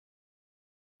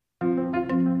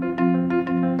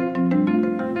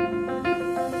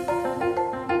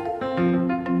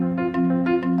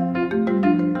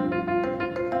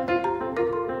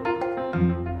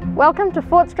Welcome to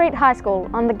Fort Street High School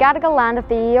on the Gadigal land of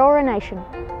the Eora Nation.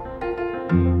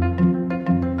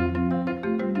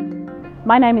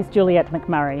 My name is Juliette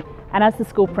McMurray, and as the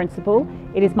school principal,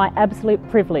 it is my absolute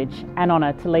privilege and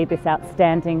honour to lead this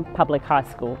outstanding public high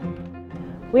school.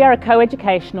 We are a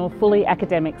co-educational, fully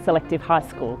academic selective high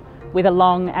school with a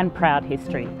long and proud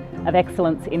history of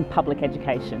excellence in public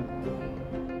education.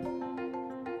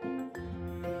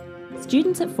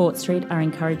 Students at Fort Street are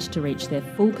encouraged to reach their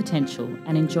full potential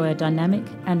and enjoy a dynamic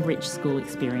and rich school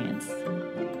experience.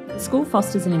 The school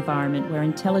fosters an environment where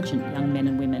intelligent young men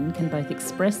and women can both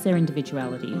express their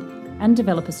individuality and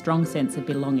develop a strong sense of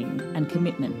belonging and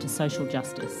commitment to social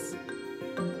justice.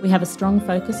 We have a strong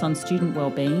focus on student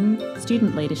wellbeing,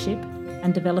 student leadership,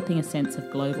 and developing a sense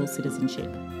of global citizenship.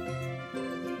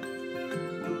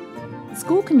 The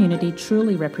school community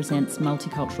truly represents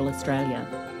multicultural Australia.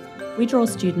 We draw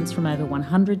students from over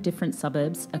 100 different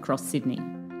suburbs across Sydney.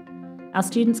 Our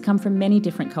students come from many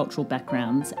different cultural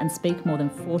backgrounds and speak more than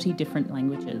 40 different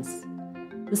languages.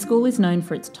 The school is known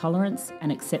for its tolerance and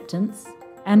acceptance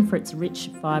and for its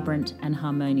rich, vibrant and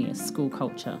harmonious school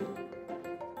culture.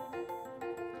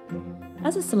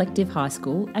 As a selective high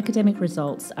school, academic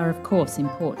results are of course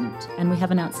important, and we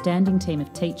have an outstanding team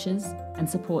of teachers and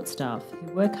support staff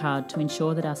who work hard to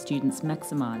ensure that our students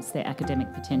maximise their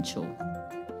academic potential.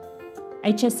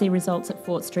 HSC results at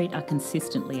Fort Street are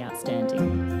consistently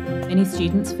outstanding. Many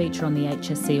students feature on the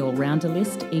HSC All-Rounder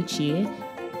list each year,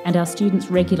 and our students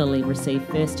regularly receive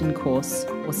first in course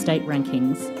or state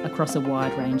rankings across a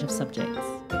wide range of subjects.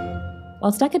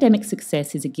 Whilst academic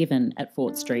success is a given at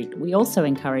Fort Street, we also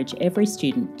encourage every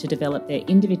student to develop their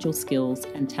individual skills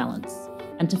and talents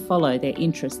and to follow their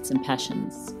interests and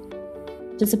passions.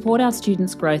 To support our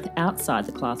students' growth outside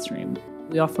the classroom,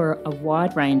 we offer a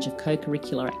wide range of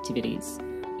co-curricular activities,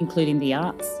 including the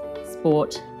arts,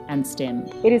 sport and STEM.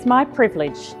 It is my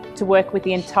privilege to work with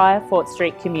the entire Fort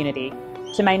Street community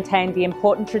to maintain the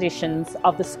important traditions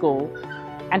of the school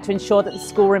and to ensure that the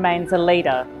school remains a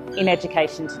leader in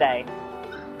education today.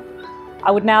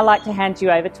 I would now like to hand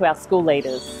you over to our school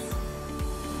leaders.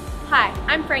 Hi,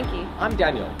 I'm Frankie. I'm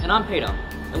Daniel. And I'm Peter.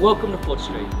 And welcome to Fort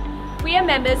Street. We are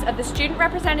members of the Student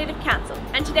Representative Council,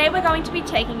 and today we're going to be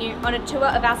taking you on a tour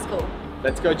of our school.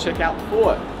 Let's go check out the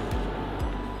fort.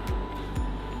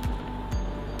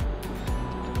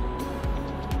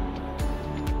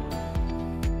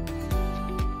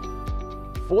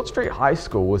 Fort Street High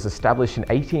School was established in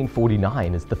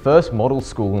 1849 as the first model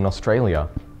school in Australia.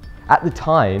 At the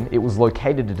time, it was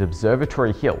located at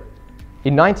Observatory Hill.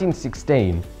 In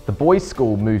 1916, the boys'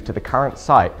 school moved to the current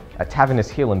site at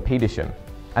Tavernus Hill in Petersham,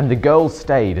 and the girls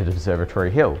stayed at Observatory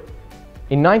Hill.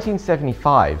 In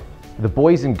 1975, the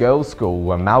boys and girls school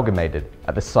were amalgamated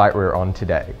at the site we're on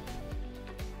today.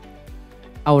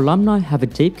 Our alumni have a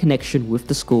deep connection with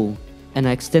the school and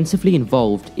are extensively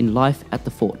involved in life at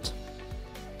the fort.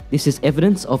 This is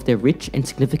evidence of their rich and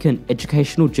significant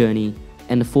educational journey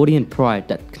and the Fortian pride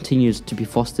that continues to be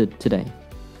fostered today.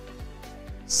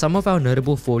 Some of our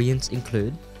notable Fortians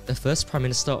include the first Prime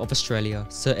Minister of Australia,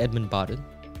 Sir Edmund Barton,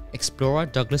 explorer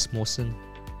Douglas Mawson,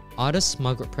 artist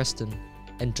Margaret Preston,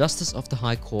 and Justice of the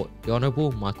High Court, the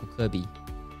Honourable Michael Kirby.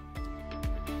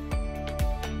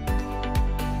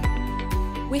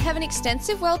 We have an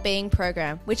extensive wellbeing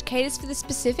program which caters for the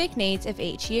specific needs of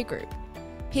each year group.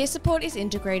 Peer support is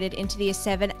integrated into the Year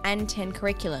 7 and 10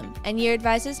 curriculum, and year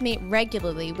advisors meet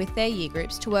regularly with their year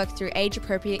groups to work through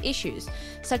age-appropriate issues,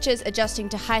 such as adjusting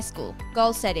to high school,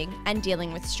 goal setting, and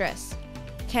dealing with stress.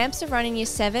 Camps are run in Year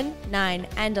 7, 9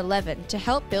 and 11 to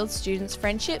help build students'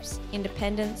 friendships,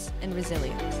 independence and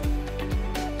resilience.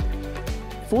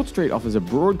 Fort Street offers a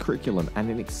broad curriculum and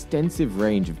an extensive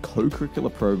range of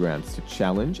co-curricular programs to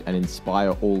challenge and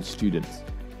inspire all students.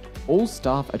 All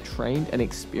staff are trained and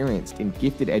experienced in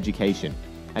gifted education,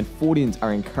 and Fortians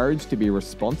are encouraged to be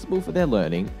responsible for their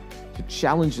learning, to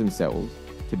challenge themselves,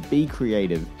 to be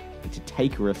creative, and to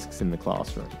take risks in the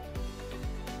classroom.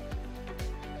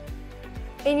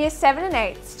 In Year 7 and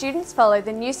 8, students follow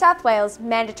the New South Wales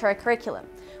mandatory curriculum,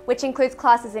 which includes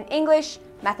classes in English,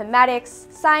 mathematics,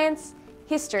 science,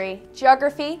 history,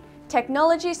 geography,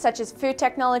 technology such as food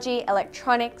technology,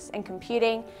 electronics and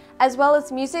computing, as well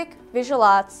as music, visual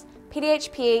arts,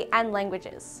 PDHPE and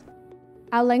languages.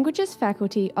 Our languages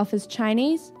faculty offers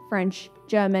Chinese, French,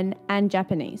 German and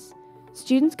Japanese.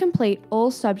 Students complete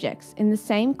all subjects in the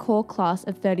same core class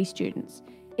of 30 students,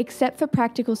 except for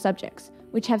practical subjects,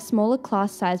 which have smaller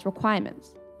class size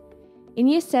requirements. In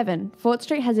Year 7, Fort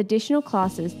Street has additional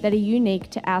classes that are unique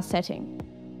to our setting.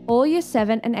 All Year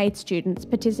 7 and 8 students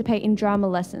participate in drama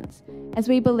lessons, as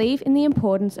we believe in the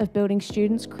importance of building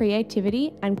students'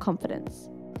 creativity and confidence.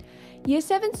 Year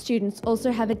 7 students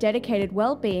also have a dedicated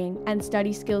wellbeing and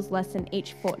study skills lesson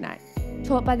each fortnight,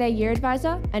 taught by their year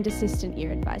advisor and assistant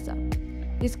year advisor.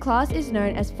 This class is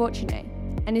known as Fortuné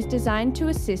and is designed to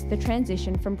assist the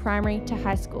transition from primary to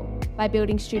high school by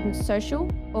building students' social,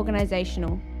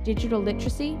 organisational, digital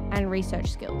literacy and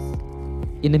research skills.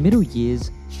 In the middle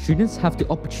years, students have the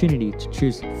opportunity to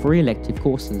choose 3 elective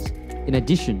courses in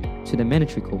addition to the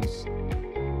mandatory course.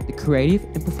 The creative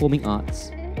and performing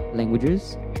arts,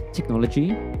 languages,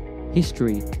 technology,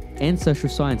 history and social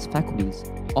science faculties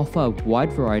offer a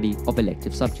wide variety of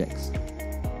elective subjects.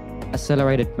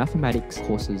 Accelerated mathematics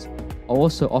courses are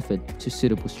also offered to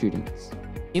suitable students.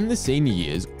 In the senior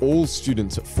years, all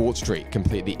students at Fort Street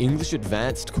complete the English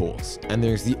Advanced course, and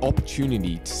there is the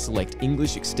opportunity to select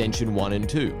English Extension 1 and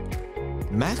 2.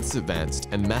 Maths Advanced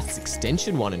and Maths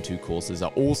Extension 1 and 2 courses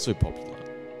are also popular,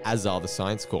 as are the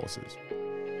science courses.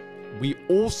 We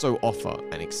also offer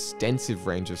an extensive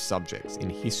range of subjects in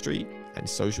history and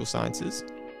social sciences,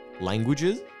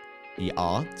 languages, the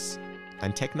arts,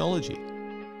 and technology.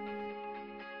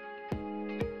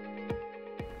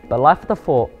 But life at the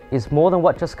fort is more than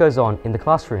what just goes on in the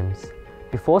classrooms.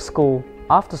 Before school,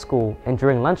 after school, and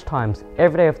during lunchtimes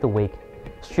every day of the week,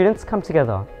 students come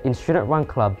together in student-run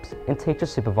clubs and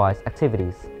teacher-supervised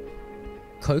activities.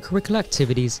 Co-curricular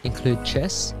activities include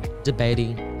chess,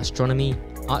 debating, astronomy,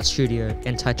 art studio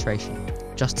and titration,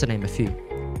 just to name a few.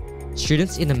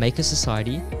 Students in the Maker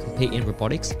Society compete in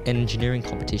robotics and engineering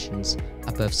competitions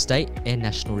at both state and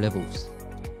national levels.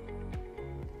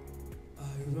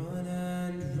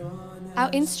 Our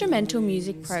instrumental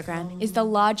music program is the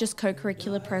largest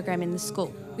co-curricular program in the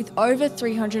school, with over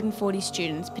 340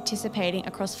 students participating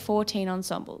across 14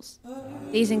 ensembles.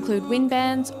 These include wind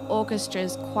bands,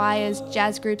 orchestras, choirs,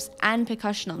 jazz groups and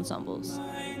percussion ensembles.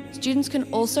 Students can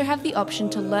also have the option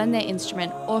to learn their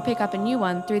instrument or pick up a new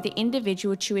one through the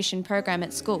individual tuition program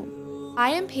at school.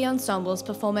 IMP ensembles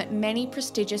perform at many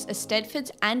prestigious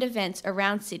Eisteddfods and events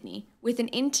around Sydney, with an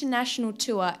international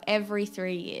tour every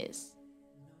 3 years.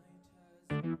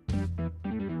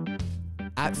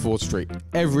 At Fort Street,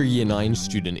 every Year 9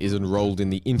 student is enrolled in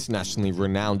the internationally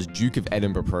renowned Duke of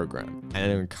Edinburgh program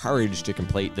and are encouraged to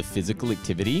complete the physical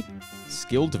activity,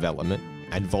 skill development,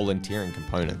 and volunteering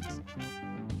components.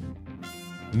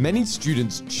 Many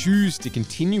students choose to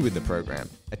continue with the program,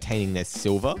 attaining their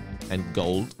silver and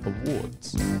gold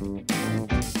awards.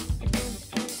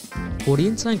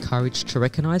 Audience are encouraged to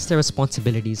recognise their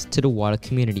responsibilities to the wider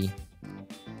community.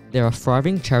 There are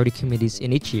thriving charity committees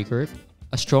in each year group,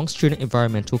 a strong student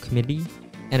environmental committee,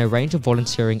 and a range of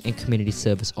volunteering and community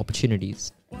service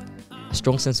opportunities. A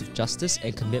strong sense of justice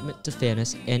and commitment to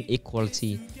fairness and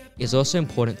equality is also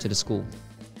important to the school.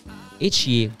 Each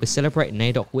year, we celebrate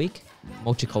NAIDOC Week,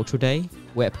 Multicultural Day,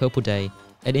 Wear Purple Day,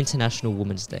 and International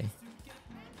Women's Day.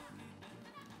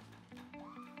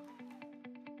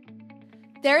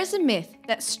 There is a myth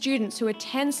that students who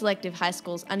attend selective high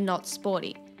schools are not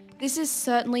sporty. This is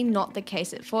certainly not the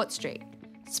case at Fort Street.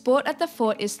 Sport at the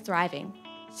fort is thriving.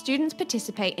 Students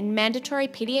participate in mandatory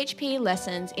PDHPE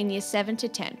lessons in Year 7 to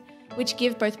 10, which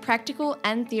give both practical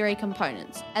and theory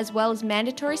components, as well as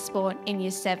mandatory sport in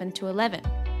Year 7 to 11.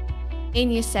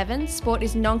 In Year 7, sport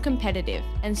is non-competitive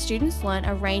and students learn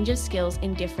a range of skills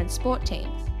in different sport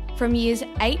teams. From Years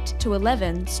 8 to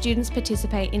 11, students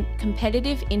participate in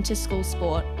competitive inter-school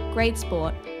sport, grade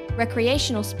sport,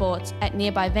 recreational sports at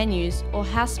nearby venues, or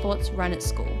house sports run at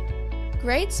school.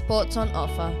 Grade sports on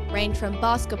offer range from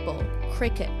basketball,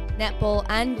 cricket, netball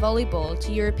and volleyball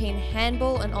to European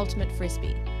handball and ultimate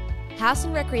frisbee. House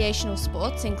and recreational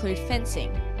sports include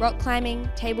fencing, rock climbing,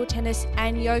 table tennis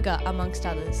and yoga amongst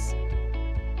others.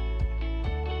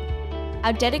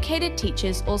 Our dedicated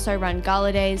teachers also run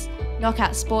gala days,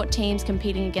 knockout sport teams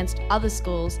competing against other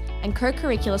schools and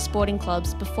co-curricular sporting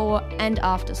clubs before and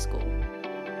after school.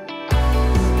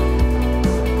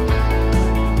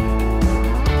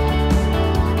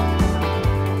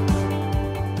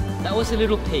 That was a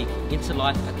little peek into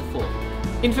life at the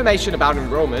fort. Information about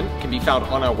enrolment can be found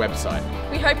on our website.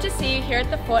 We hope to see you here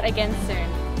at the fort again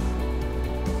soon.